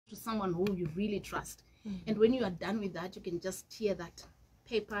to someone who you really trust. And when you are done with that, you can just tear that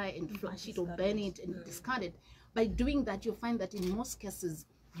paper and flush it or burn it and discard it. By doing that, you'll find that in most cases,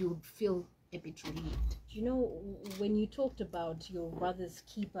 you would feel a bit relieved. You know, when you talked about your brother's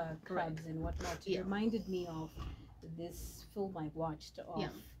keeper clubs and whatnot, it reminded me of this film I watched of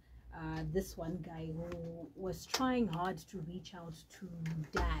this one guy who was trying hard to reach out to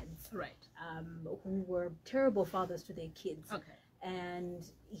dads, who were terrible fathers to their kids. And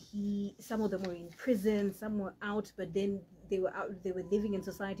some of them were in prison, some were out, but then they were living in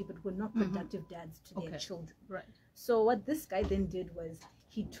society, but were not productive dads to their children. So what this guy then did was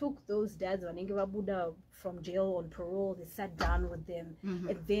he took those dads from jail on parole. They sat down with them,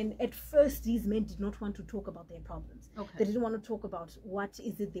 and then at first these men did not want to talk about their problems. They didn't want to talk about what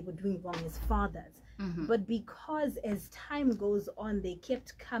is it they were doing wrong as fathers. But because as time goes on, they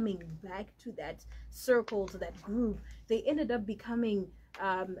kept coming back to that circle, to that group, they ended up becoming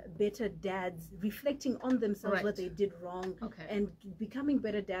better dads, reflecting on themselves what they did wrong, and becoming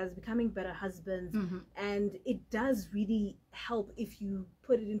better dads, becoming better husbands. And it does really help if you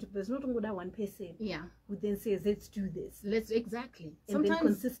put it into person. Not only that one person who then says, let's do this, and sometimes then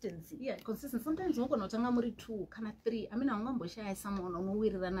consistency. Consistency. Sometimes two, three. I mean, someone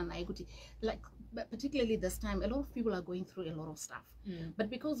like, particularly this time, a lot of people are going through a lot of stuff, but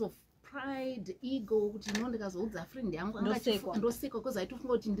because of pride, ego, because I don't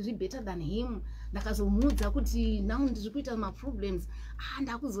want to be better than him, now my problems, and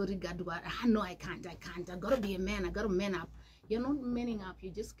no, I can't, I gotta be a man, I gotta man up. You're not manning up,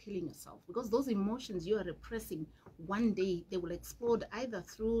 you're just killing yourself, because those emotions you are repressing, one day they will explode either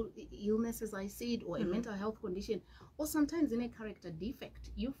through illness, as I said, or a mental health condition, or sometimes in a character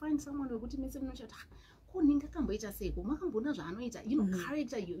defect. You find someone who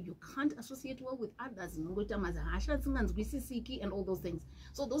character, you can't associate well with others, and all those things.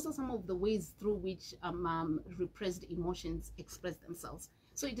 So those are some of the ways through which repressed emotions express themselves.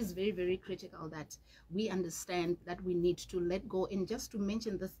 So it is very, very critical that we understand that we need to let go. And just to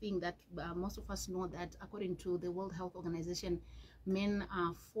mention this thing that most of us know, that according to the World Health Organization, men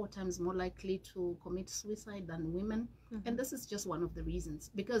are 4 times more likely to commit suicide than women. And this is just one of the reasons,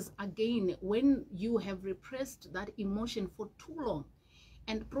 because again, when you have repressed that emotion for too long,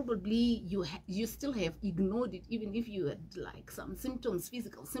 and probably you still have ignored it, even if you had like some symptoms,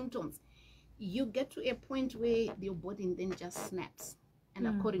 physical symptoms, you get to a point where your body then just snaps, and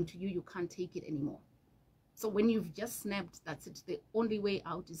according to you, you can't take it anymore. So when you've just snapped, that's it. The only way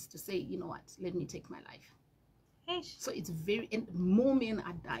out is to say, you know what, let me take my life. So it's and more men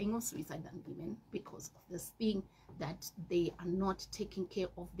are dying of suicide than women, because of this thing that they are not taking care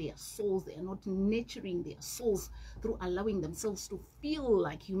of their souls. They are not nurturing their souls through allowing themselves to feel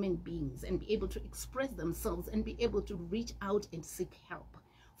like human beings and be able to express themselves and be able to reach out and seek help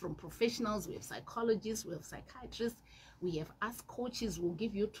from professionals. We have psychologists, we have psychiatrists, we have us coaches who will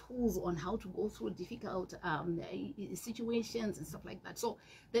give you tools on how to go through difficult situations and stuff like that. So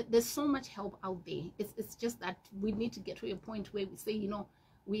there's so much help out there. It's just that we need to get to a point where we say, you know,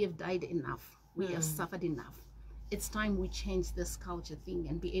 we have died enough, we have suffered enough. It's time we change this culture thing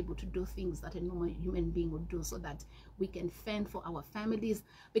and be able to do things that a normal human being would do, so that we can fend for our families.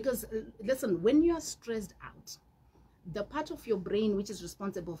 Because listen, when you are stressed out, the part of your brain which is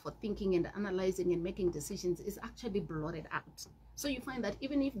responsible for thinking and analyzing and making decisions is actually blotted out. So you find that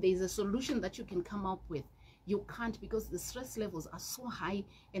even if there's a solution that you can come up with, you can't, because the stress levels are so high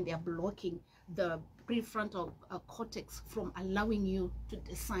and they are blocking the prefrontal cortex from allowing you to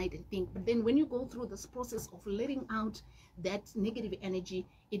decide and think. But then when you go through this process of letting out that negative energy,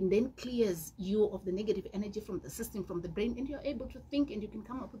 it then clears you of the negative energy from the system, from the brain, and you're able to think and you can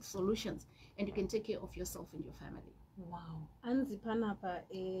come up with solutions and you can take care of yourself and your family. Wow. Anzipanapa,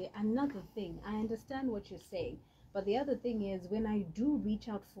 another thing, I understand what you're saying, but the other thing is, when I do reach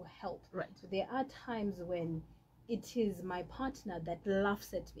out for help, there are times when it is my partner that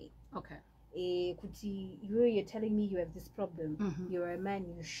laughs at me. You're telling me you have this problem, you're a man,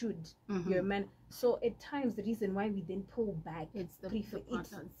 you should, you're a man. So at times the reason why we then pull back, it's the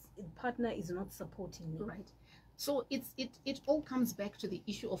partner is not supporting me. So it all comes back to the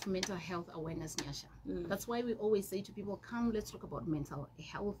issue of mental health awareness, Nyasha. That's why we always say to people, come, let's talk about mental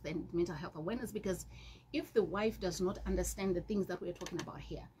health and mental health awareness, because if the wife does not understand the things that we're talking about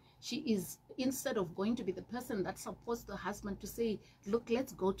here, she is, instead of going to be the person that supports the husband to say, look,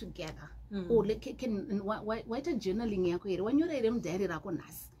 let's go together, or why journaling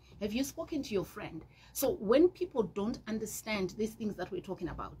Have you spoken to your friend? So when people don't understand these things that we're talking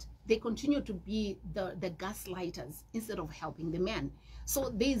about, they continue to be the gaslighters instead of helping the man.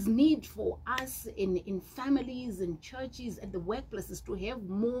 So there's need for us in families and churches and the workplaces to have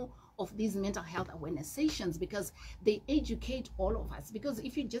more of these mental health awareness sessions, because they educate all of us. Because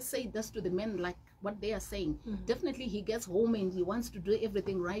if you just say this to the men, like what they are saying, definitely he gets home and he wants to do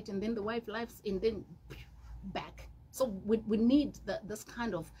everything right, and then the wife laughs and then back. So we need this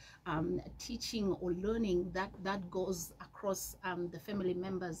kind of teaching or learning that goes across the family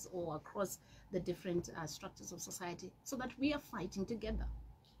members or across the different structures of society, so that we are fighting together.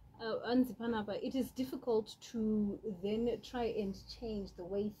 Anzipanapa, it is difficult to then try and change the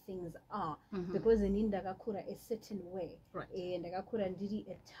way things are, because in Indagakura a certain way, right, and Ndagakura ndiri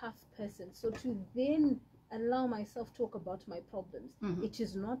a tough person. So to then allow myself to talk about my problems, it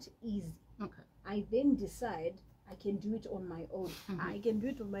is not easy. Okay. I then decide I can do it on my own. I can do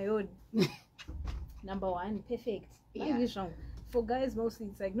it on my own. Number one, perfect. Yeah. For guys mostly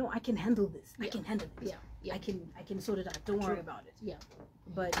it's like, no, I can handle this. Yeah. I can handle this. Yeah. I can sort it out. Don't worry about it. Yeah.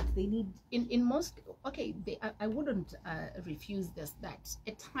 But they need in most, okay, I wouldn't refuse this, that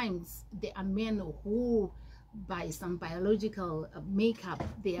at times there are men who by some biological makeup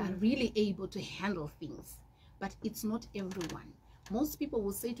they are really able to handle things, but it's not everyone. Most people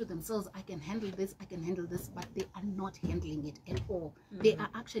will say to themselves, I can handle this, I can handle this, but they are not handling it at all. They are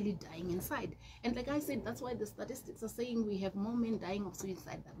actually dying inside. And like I said, that's why the statistics are saying we have more men dying of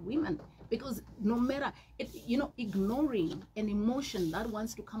suicide than women. Because no matter, ignoring an emotion that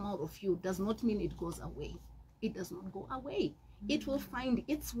wants to come out of you does not mean it goes away. It does not go away. It will find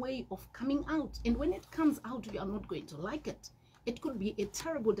its way of coming out. And when it comes out, you are not going to like it. It could be a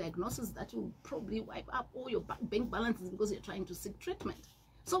terrible diagnosis that will probably wipe up all your bank balances because you're trying to seek treatment.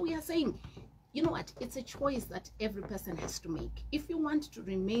 So we are saying, you know what, it's a choice that every person has to make. If you want to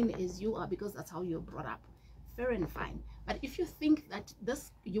remain as you are because that's how you're brought up, fair and fine. But if you think that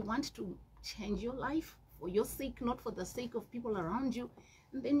you want to change your life for your sake, not for the sake of people around you,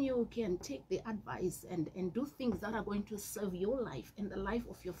 then you can take the advice and do things that are going to serve your life and the life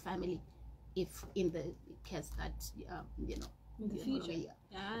of your family, if in the case that, in the future.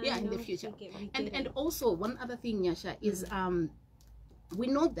 In the future. And also one other thing, Nyasha, is we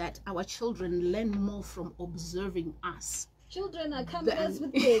know that our children learn more from observing us. Children are cameras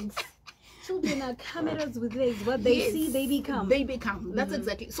with legs. Children are cameras with legs. What they see, they become. They become. That's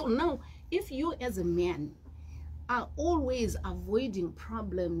exactly. So now, if you as a man are always avoiding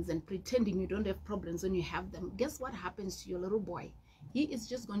problems and pretending you don't have problems when you have them, guess what happens to your little boy? He is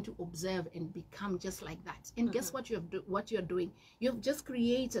just going to observe and become just like that. And guess what you're doing? You've just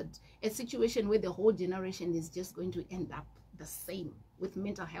created a situation where the whole generation is just going to end up the same, with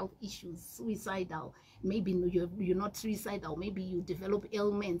mental health issues, suicidal. Maybe you're not suicidal. Maybe you develop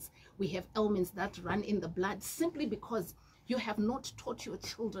ailments. We have ailments that run in the blood simply because you have not taught your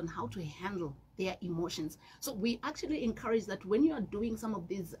children how to handle their emotions. So we actually encourage that when you are doing some of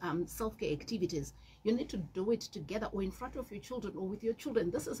these self-care activities, you need to do it together or in front of your children or with your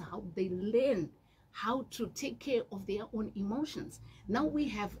children. This is how they learn how to take care of their own emotions. Now we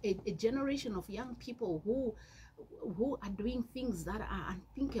have a generation of young people who are doing things that are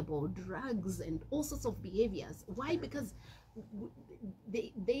unthinkable, drugs and all sorts of behaviors. Why? Because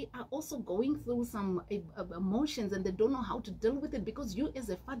they are also going through some emotions and they don't know how to deal with it, because you as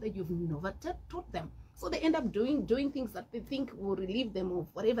a father, you've never taught them. So they end up doing things that they think will relieve them of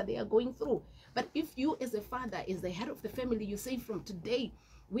whatever they are going through. But if you as a father, as the head of the family, you say from today,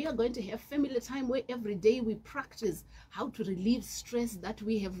 we are going to have family time where every day we practice how to relieve stress that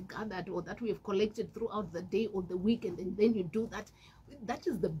we have gathered or that we have collected throughout the day or the week, and then you do that. That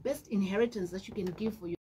is the best inheritance that you can give for you.